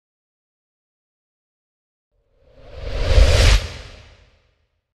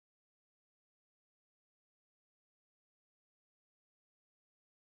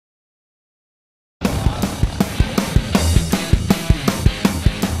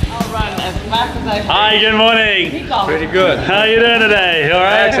Hi, good morning. Pretty good. How are you doing today? All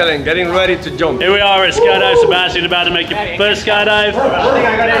right? Excellent. Getting ready to jump. Here we are at Skydive. Sebastian, about to make your first skydive?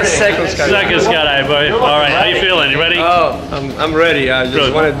 Second skydive. Second skydive, boy. All right, how you feeling? You ready? Oh, I'm ready. I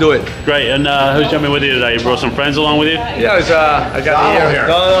just want to do it. Great. And who's jumping with you today? You brought some friends along with you? Yeah, it's, I got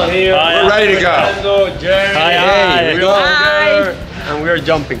Donald here. We're ready to go. Jerry. Hi. And we're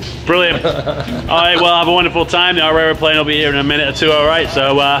jumping. Brilliant. All right, well, have a wonderful time. The RR plane will be here in a minute or two, all right?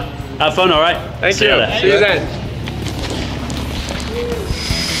 So have fun, all right? Thank you. See you then.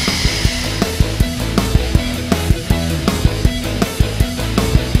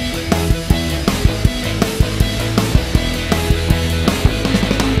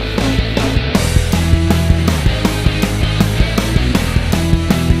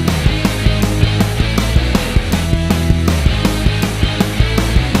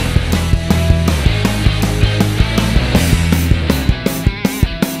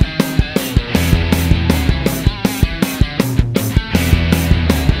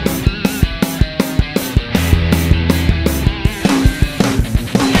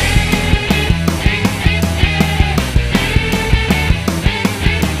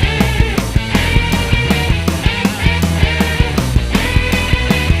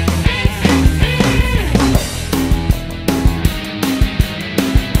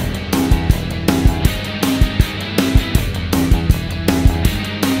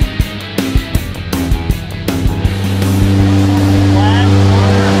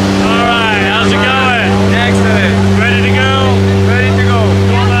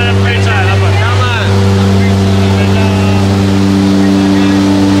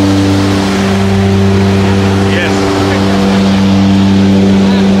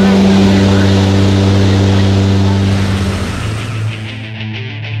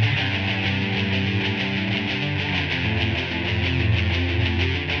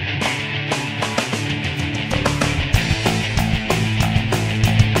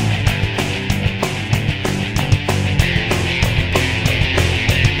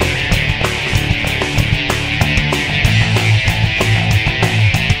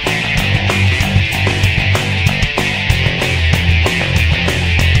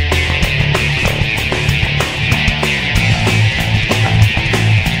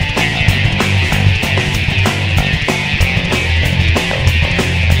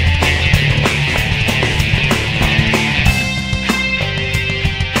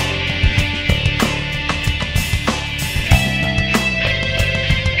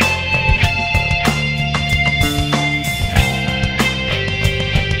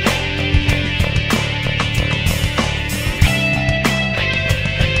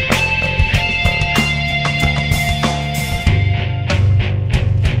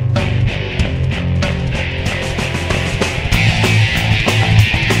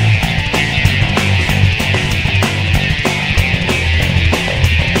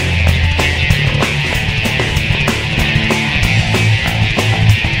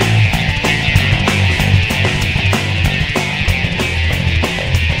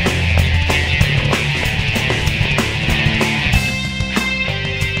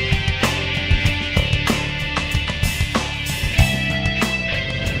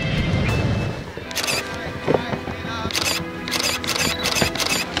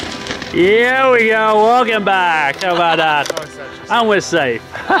 Here we go, welcome back. How about that? And we're safe.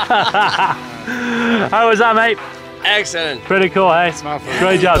 How was that, mate? Excellent. Pretty cool, hey?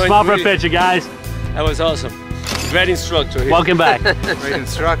 Great job. Smile for a picture, guys. That was awesome. Great instructor here. Welcome back. Great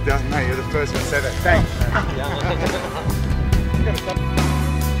instructor. No, you're the first one to say that. Thanks.